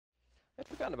I'd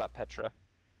forgotten about Petra.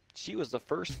 She was the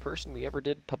first person we ever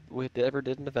did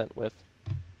an event with.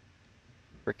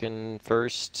 Frickin'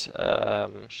 first,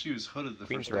 She was hooded the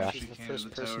Queen's first time Wrath. she She's the came to first the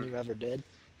person tower. you ever did.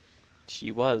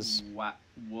 She was.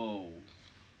 Whoa.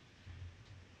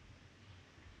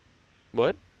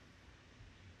 What?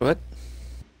 What?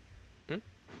 Hmm?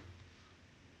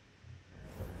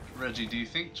 Reggie, do you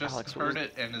think Justin Alex, what heard was-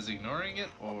 it and is ignoring it,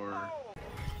 or...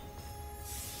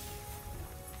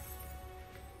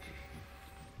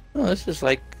 Oh, this is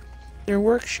like their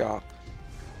workshop.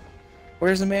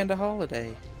 Where's Amanda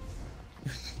Holiday?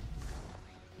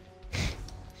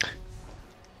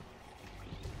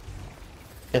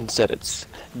 Instead, it's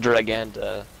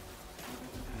Draganda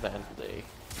Vandalay.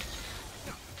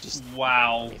 Just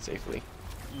Wow. me safely.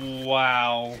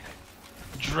 Wow.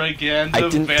 Draganda I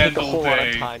didn't take a Vandal whole lot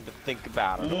of Day. time to think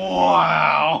about it.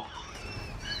 Wow.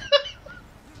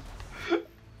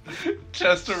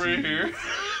 Chest over here.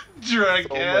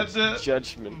 Draganda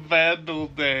Judgment. Vandal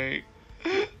Day.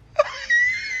 I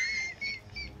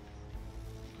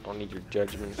don't need your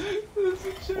judgment.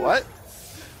 What?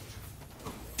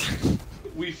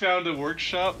 We found a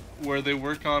workshop where they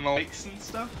work on all bikes and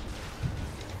stuff.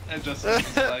 And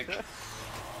Justin's like,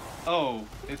 oh,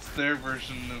 it's their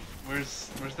version of where's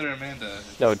their Amanda?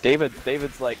 No,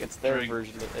 David's like, it's their Drag-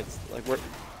 version of, it's like,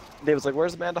 David's like,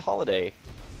 where's Amanda Holiday?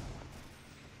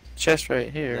 Chest right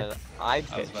here. And I I was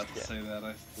pitched about to it. say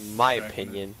that. My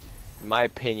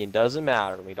opinion doesn't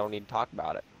matter. We don't need to talk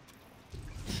about it.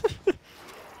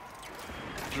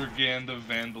 Draganda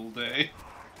Vandal Day.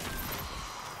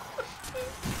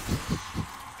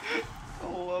 I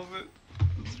love it.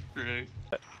 It's great.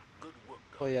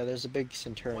 Oh yeah, there's a big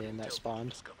Centurion that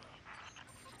spawned.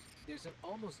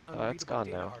 Oh, it's gone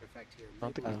now. I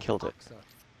don't think we killed it.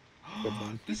 Good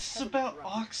one. This is about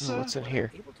Oxa? Oh, what's in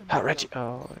here? Oh, Reggie.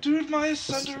 Oh, Dude, my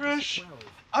Sundaresh!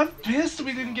 I'm pissed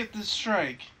we didn't get this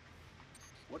strike.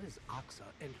 What is Oxa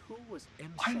and who was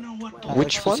M? I know what those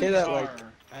Which things one? Say that are. like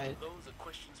Those are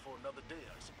questions for another day,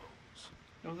 I suppose.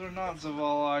 No, they're not,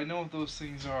 Zavala. I know what those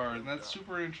things are, and that's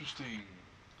super interesting.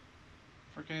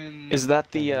 Freaking. is that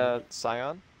the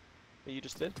Scion that you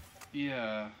just did?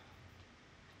 Yeah.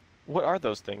 What are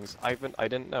those things? I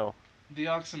didn't know. The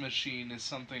Oxa machine is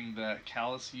something that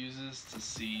Callus uses to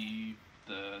see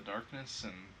the darkness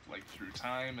and like through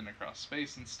time and across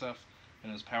space and stuff,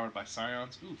 and is powered by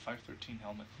Scions. Ooh, 513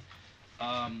 helmet.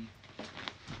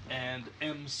 And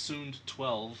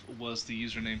msund12 was the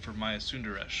username for Maya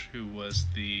Sundaresh, who was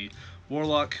the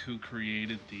warlock who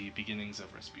created the beginnings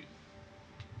of Rasputin.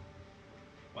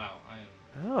 Wow, I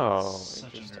am Oh,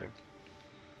 such a nerd. interesting.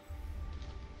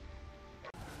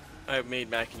 I made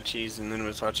mac and cheese and then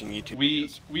was watching YouTube We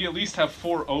videos. at least have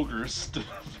 4 ogres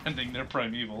defending their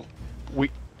primeval. We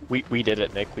did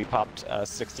it, Nick. We popped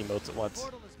 60 motes at once.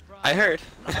 I heard.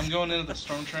 I'm going into the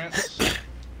storm trance.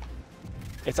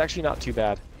 It's actually not too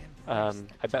bad. I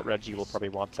bet Reggie will probably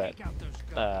want that.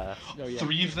 Oh, yeah.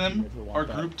 3 of them If you want are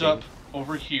that grouped thing. up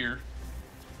over here.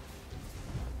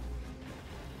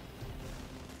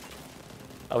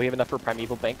 Oh, we have enough for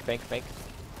primeval. Bank. Okay.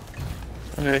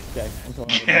 Okay, I'm going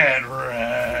over there. Get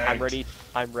wrecked.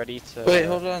 I'm ready to. Wait,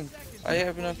 hold on. I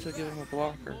have enough to give him a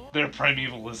blocker. Their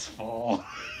primeval is full.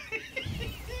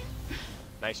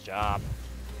 Nice job.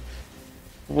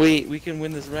 Wait, we can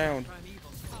win this round.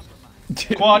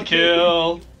 Quad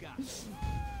kill.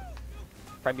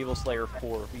 Primeval Slayer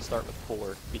 4. We start with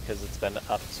 4 because it's been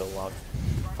up so long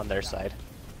on their side.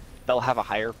 They'll have a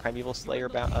higher Primeval Slayer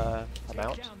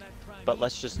amount, but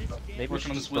let's just maybe we Working should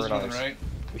on just this burn wisdom, ours. right?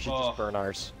 We should Oh. just burn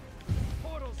ours.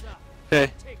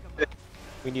 Okay,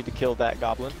 We need to kill that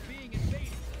goblin.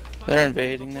 they're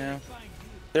invading now.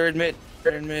 They're in mid.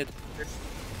 They're in mid.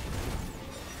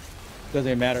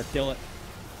 Doesn't matter, kill it.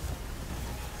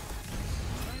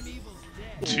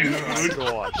 Dude.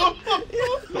 Gosh.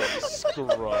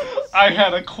 Scrub. I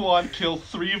had a quad kill.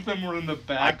 3 of them were in the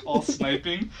back, all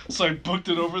sniping. So I booked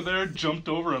it over there, jumped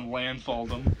over, and landfalled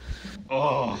them.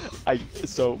 Oh. I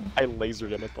lasered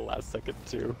him at the last second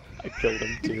too. I killed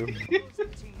him too.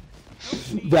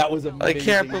 That was amazing. I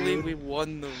can't believe dude. we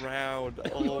won the round.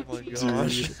 Oh my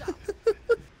gosh.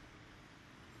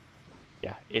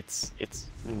 Yeah, it's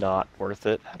not worth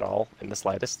it at all in the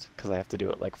slightest because I have to do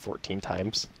it like 14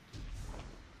 times.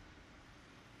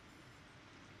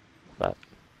 But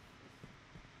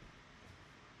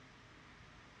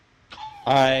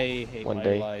I hate One my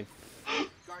day. life.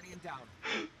 Guardian down.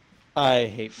 I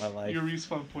hate my life. Your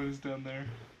respawn point is down there.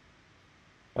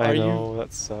 I Are you- know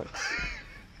that sucks.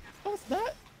 What's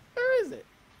that? Where is it?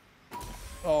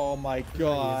 Oh my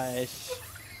gosh.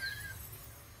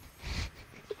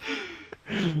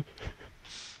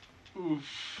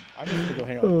 Oof. I'm just gonna go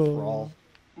hang out with Brawl.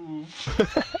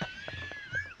 Oof.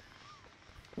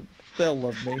 They'll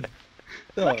love me.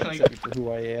 They'll Can I- accept me for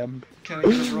who I am. Can I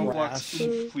get a Roblox? Trash.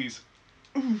 Oof, please.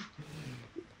 Oof.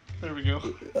 There we go.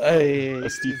 I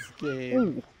hate Steve.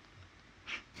 this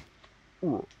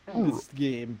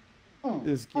game.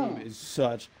 This game is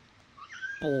such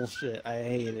bullshit. I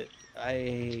hate it. I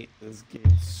hate this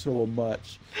game so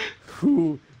much.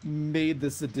 Who made the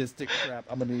sadistic crap?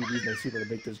 I'm gonna use my super to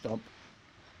make this jump.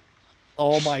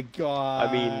 Oh my god.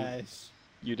 I mean,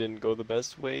 you didn't go the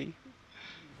best way.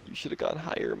 You should have gone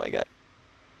higher, my guy.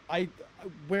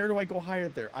 Where do I go higher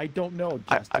there? I don't know,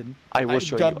 Justin. I will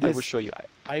show you. dubbed I will this- show you.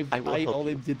 I will help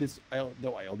only you. did this. I only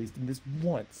did this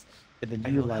once, and then I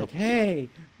you were will like, help you. "Hey,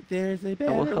 there's a will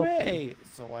better help you. way."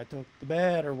 So I took the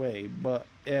better way, but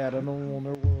yeah, I don't know when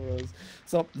there was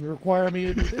something requiring me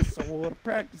to do this, so I would have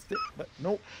practiced it. But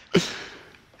nope.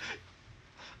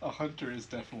 A hunter is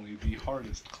definitely the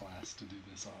hardest class to do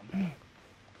this on.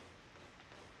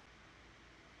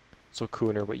 So,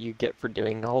 Cooner, what you get for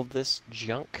doing all this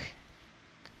junk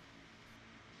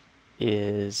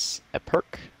is a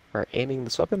perk where aiming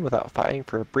this weapon without firing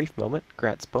for a brief moment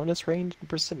grants bonus range and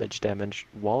percentage damage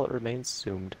while it remains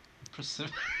zoomed.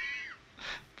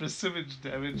 Percentage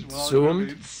damage while Zoomed? it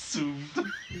remains zoomed.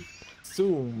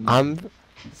 Soon. I'm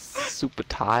super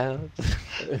tired.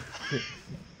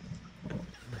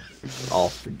 all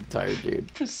freaking tired,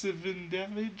 dude. Persimmon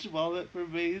damage while it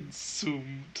remains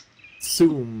zoomed.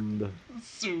 Zoomed.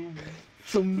 Zoomed.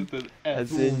 Zoom. With an F.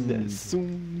 As in,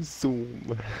 zoom,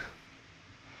 zoom.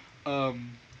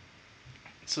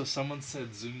 So someone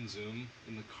said zoom zoom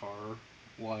in the car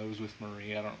while I was with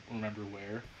Marie. I don't remember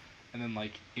where. And then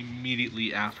like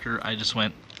immediately after, I just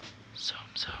went zoom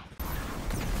zoom.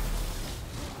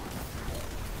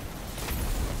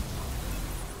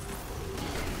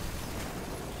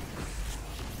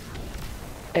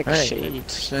 Exchange.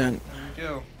 90%. There we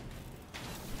go.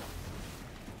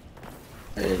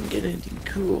 I didn't get anything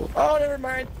cool. Oh, never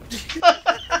mind.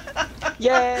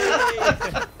 Yay!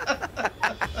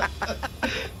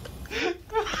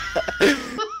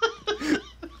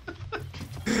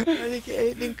 I didn't get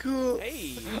anything cool.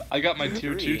 Hey! I got my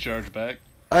tier 2 Agree. charge back.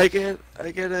 I got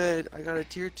a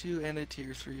tier 2 and a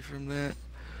tier 3 from that.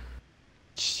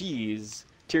 Jeez.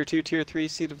 Tier 2, Tier 3,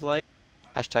 Seed of Light.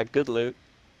 Hashtag good loot.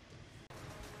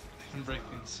 I can break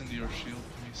the incendiary shield.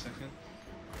 Give me a second.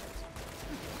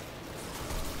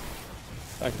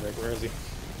 I can break. Where is he?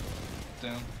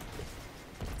 Down.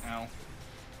 Ow.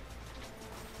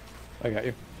 I got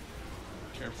you.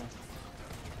 Careful.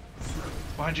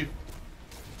 Behind you.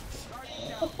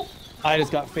 I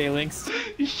just got phalanx.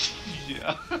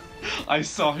 Yeah. I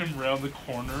saw him round the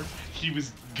corner. He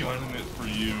was gunning it for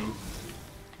you.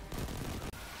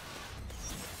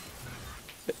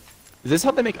 Is this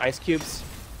how they make ice cubes?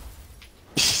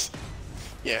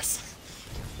 Yes.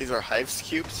 These are Hives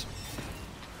cubes.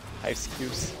 Ice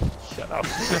cubes. Shut up.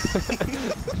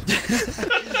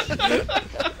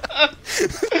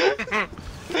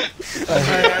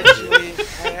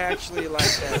 I actually like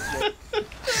that.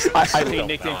 I think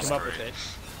Nick didn't come up with it.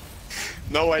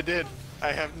 No, I did.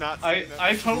 I have not seen that.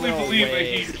 I totally No believe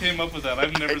way. that he came up with that.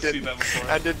 I've never seen that before.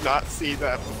 I did not see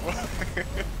that before.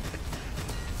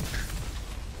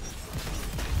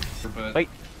 But Wait.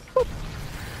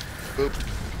 Boop.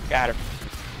 Got her.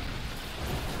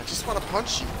 I just want to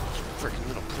punch you, freaking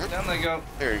little prick. down they go.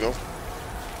 There you go.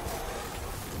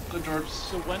 Good dwarves.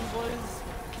 So when was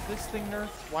this thing nerfed?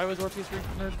 Why was Orpheus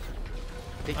nerfed?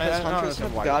 Because I don't hunters understand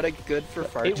have why. got it good for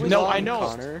far It too was- No, long, I know.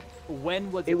 Connor.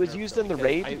 When was It was nerfed, used though? in the Because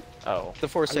raid? Oh. The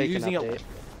Forsaken using it- update.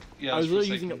 Yeah, I was it's really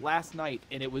Forsaken. using it last night,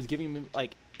 and it was giving me,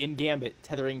 like, in Gambit,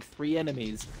 tethering 3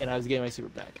 enemies, and I was getting my super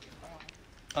back.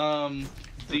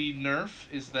 The nerf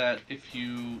is that if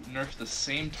you nerf the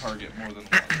same target more than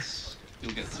once,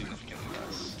 you'll get significantly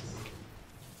less.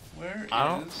 Where I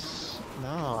don't- is... No,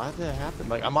 how did that happen?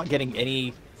 Like, I'm not getting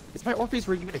any... Is my Orpheus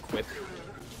rig even equipped?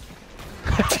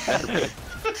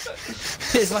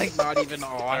 It's like not even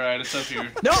on. Alright, it's up here.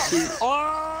 No!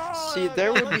 Oh! See,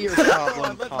 there would be your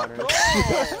problem, Connor. No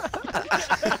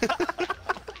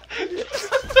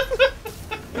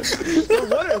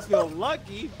wonder I feel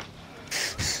lucky.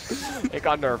 It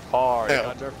got nerfed hard. It Yeah.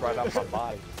 got nerfed right off my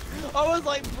body. I was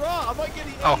like, bro, I'm not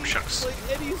getting any, Oh, shucks. like,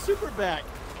 any super back.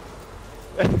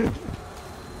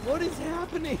 What is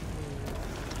happening?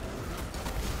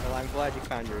 Well, I'm glad you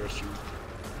found your issue.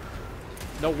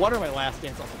 No wonder my last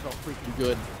dance also felt freaking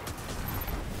good.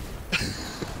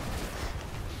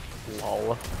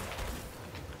 Lol.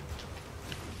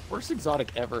 Worst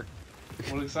exotic ever.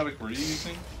 What exotic were you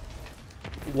using?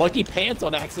 Lucky pants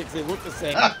on Act 6, they look the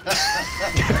same.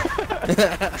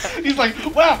 He's like,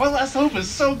 wow, my last hope is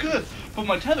so good, but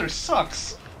my tether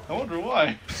sucks. I wonder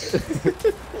why.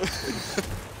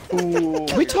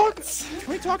 Can we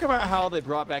talk about how they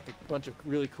brought back a bunch of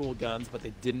really cool guns, but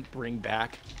they didn't bring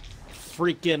back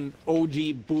freaking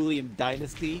OG Boolean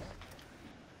Dynasty?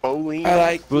 Bowling. I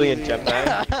like Boolean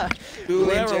Gemini. Boolean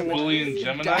Whatever. Gemini. Boolean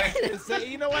Gemini?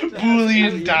 You know what?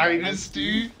 Boolean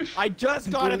Dynasty? I just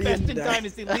got a Boolean best in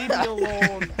Dynasty. Leave me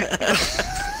alone.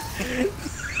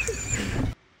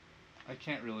 I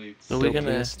can't really. So we're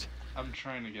gonna. pissed. I'm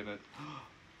trying to get it.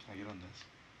 Can I get on this?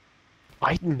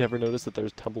 I never noticed that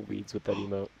there's tumbleweeds with that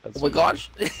emote. That's Oh my so gosh.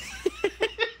 Okay,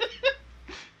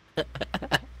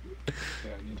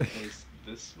 I need to face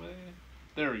this way.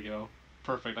 There we go.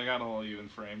 Perfect. I got all of you in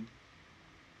frame.